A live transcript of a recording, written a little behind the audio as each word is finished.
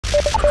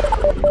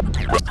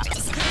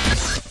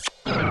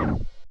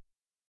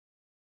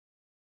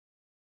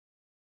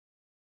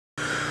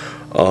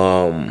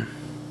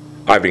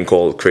I've been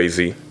called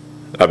crazy.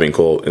 I've been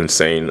called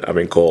insane. I've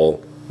been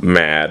called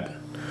mad.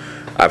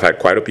 I've had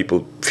quite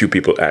a few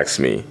people ask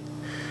me,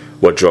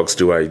 what drugs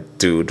do I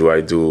do? Do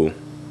I do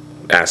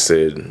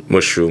acid,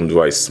 mushroom?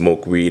 Do I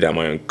smoke weed? Am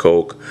I on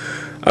coke?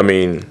 I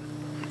mean,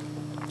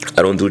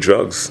 I don't do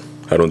drugs.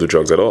 I don't do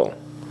drugs at all.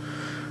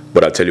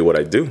 But I'll tell you what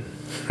I do.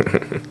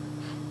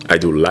 I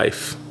do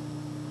life.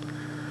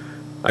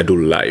 I do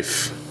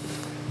life.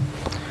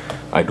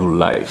 I do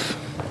life.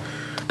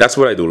 That's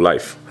what I do,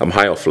 life. I'm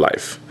high off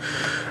life.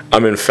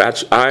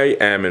 I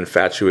am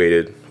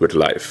infatuated with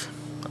life.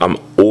 I'm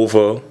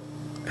over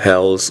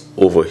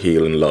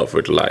heel in love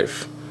with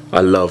life.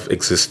 I love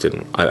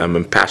existing.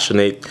 I'm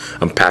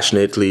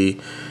passionately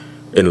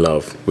in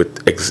love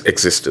with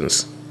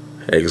existence.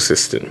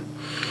 Existing.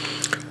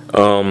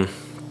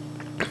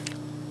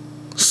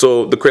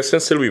 So the question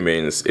still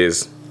remains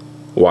is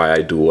why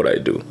I do what I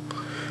do.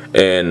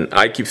 And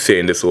I keep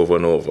saying this over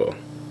and over.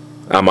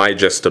 Am I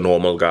just a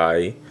normal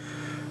guy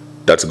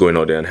that's going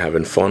out there and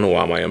having fun, or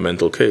am I a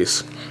mental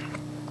case?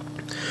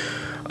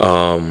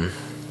 I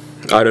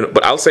don't know,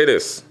 but I'll say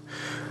this.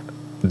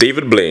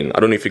 David Blaine, I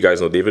don't know if you guys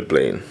know David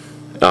Blaine.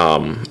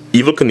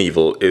 Evel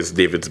Knievel is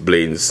David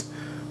Blaine's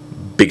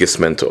biggest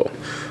mentor.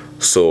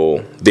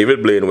 So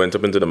David Blaine went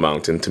up into the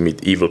mountain to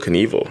meet Evel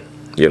Knievel,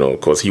 you know,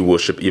 because he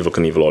worshipped Evel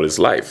Knievel all his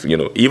life. You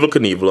know, Evel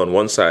Knievel on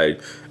one side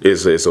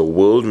is a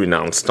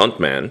world-renowned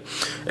stuntman,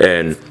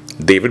 and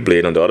David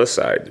Blaine on the other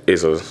side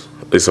is a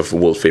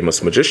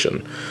world-famous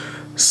magician.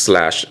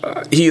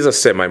 He is a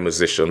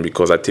semi-musician,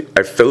 because I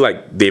feel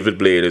like David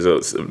Blaine is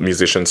a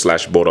musician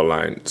 /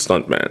 borderline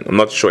stuntman. I'm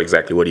not sure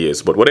exactly what he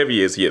is, but whatever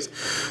he is, he is.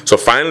 So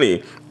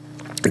finally,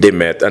 they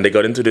met and they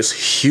got into this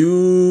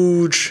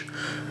huge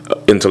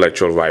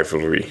intellectual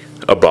rivalry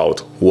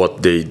about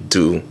what they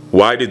do,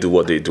 why they do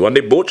what they do, and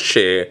they both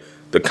share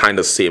the kind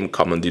of same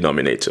common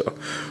denominator,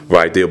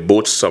 right? They're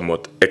both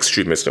somewhat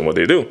extremist in what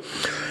they do.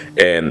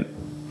 And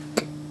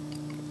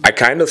I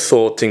kind of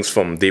saw things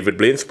from David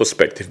Blaine's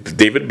perspective.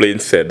 David Blaine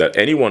said that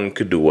anyone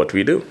could do what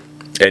we do.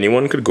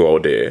 Anyone could go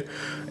out there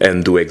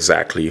and do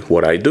exactly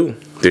what I do.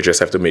 They just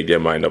have to make their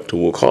mind up to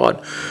work hard.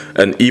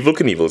 And Evel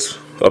Knievel's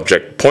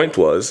point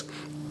was,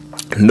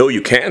 no,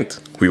 you can't.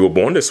 We were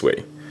born this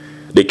way.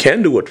 They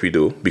can do what we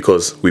do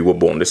because we were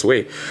born this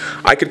way.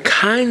 I could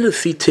kind of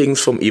see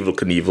things from Evel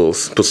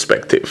Knievel's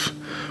perspective,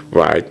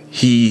 right?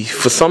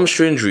 For some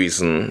strange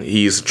reason,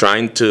 he's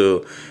trying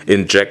to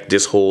inject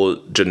this whole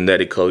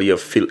genetically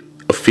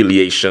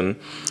affiliation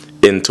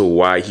into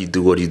why he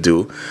do what he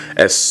do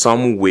as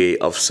some way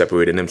of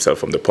separating himself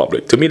from the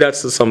public. To me,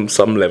 that's some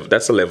level.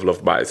 That's a level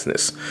of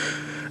biasness.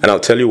 And I'll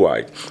tell you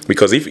why.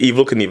 Because if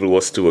Evel Knievel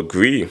was to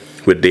agree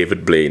with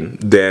David Blaine,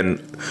 then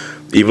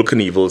Evel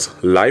Knievel's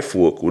life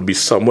work would be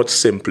somewhat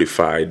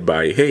simplified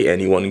by, hey,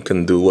 anyone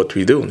can do what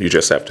we do. You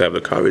just have to have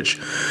the courage.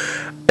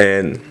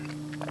 And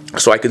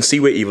so I can see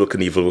where Evel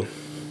Knievel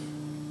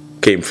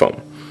came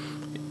from.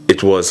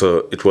 It was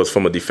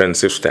from a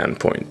defensive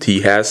standpoint.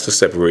 He has to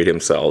separate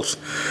himself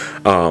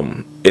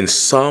in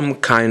some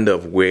kind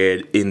of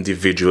weird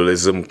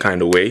individualistic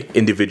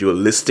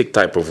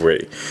type of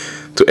way,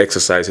 to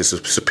exercise his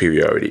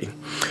superiority.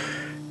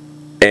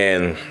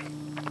 And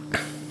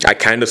I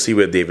kind of see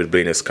where David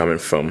Blaine is coming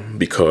from,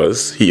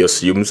 because he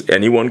assumes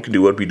anyone can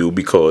do what we do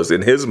because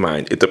in his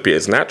mind it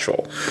appears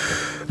natural.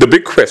 The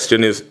big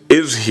question is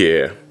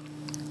here,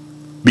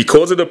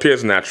 because it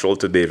appears natural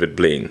to David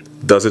Blaine,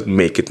 does it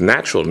make it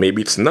natural?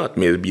 Maybe it's not.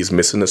 Maybe he's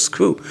missing a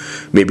screw.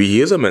 Maybe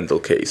he is a mental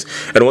case.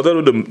 And one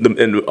of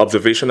the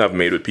observation I've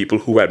made with people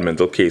who had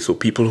mental case, or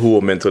people who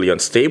were mentally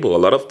unstable, a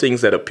lot of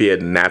things that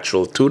appeared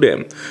natural to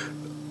them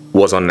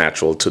was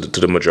unnatural to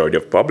the majority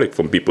of public,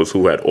 from people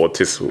who had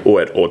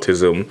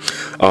autism,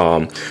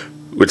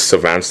 with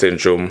Savant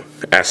syndrome,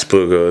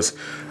 Asperger's,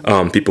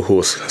 people who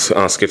were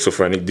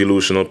schizophrenic,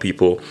 delusional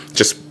people,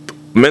 just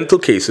mental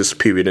cases,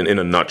 period, in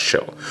a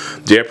nutshell.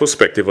 Their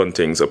perspective on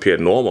things appeared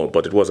normal,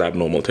 but it was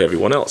abnormal to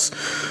everyone else.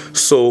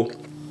 So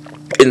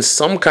in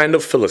some kind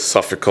of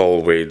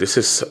philosophical way, this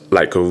is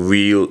like a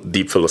real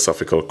deep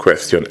philosophical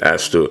question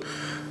as to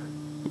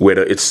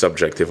whether it's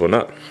subjective or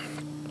not.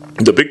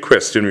 The big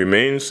question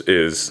remains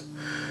is,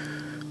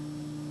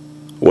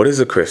 what is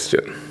the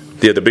question?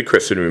 The big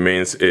question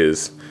remains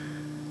is,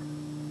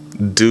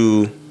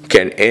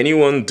 can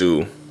anyone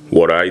do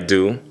what I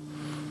do,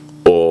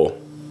 or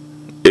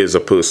is a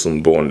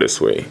person born this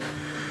way?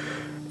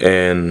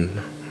 And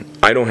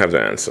I don't have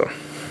the answer.